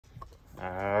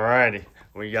Alrighty,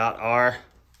 we got our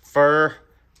fur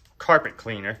carpet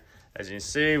cleaner. As you can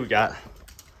see, we got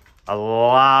a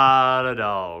lot of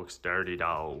dogs, dirty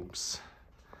dogs.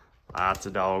 Lots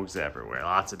of dogs everywhere,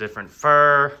 lots of different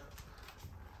fur,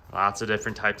 lots of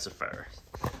different types of fur.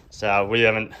 So we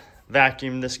haven't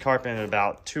vacuumed this carpet in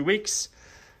about 2 weeks.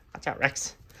 Watch out,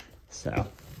 Rex. So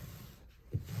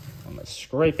I'm gonna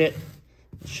scrape it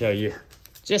and show you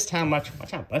just how much,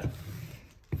 watch out, bud,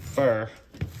 fur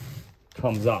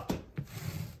comes up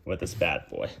with this bad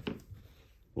boy.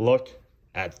 Look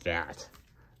at that.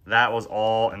 That was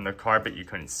all in the carpet. You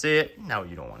couldn't see it. No,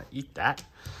 you don't want to eat that.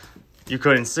 You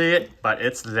couldn't see it, but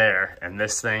it's there, and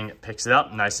this thing picks it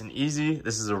up nice and easy.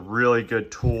 This is a really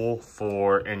good tool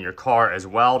for in your car as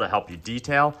well to help you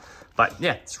detail. But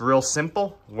yeah, it's real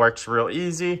simple, works real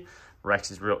easy. Rex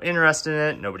is real interested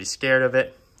in it. Nobody's scared of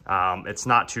it. It's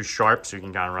not too sharp, so you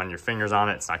can kind of run your fingers on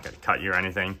it. It's not going to cut you or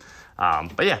anything.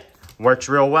 But yeah, works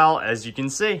real well, as you can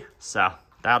see. So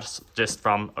that's just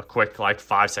from a quick, like,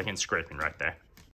 5-second scraping right there.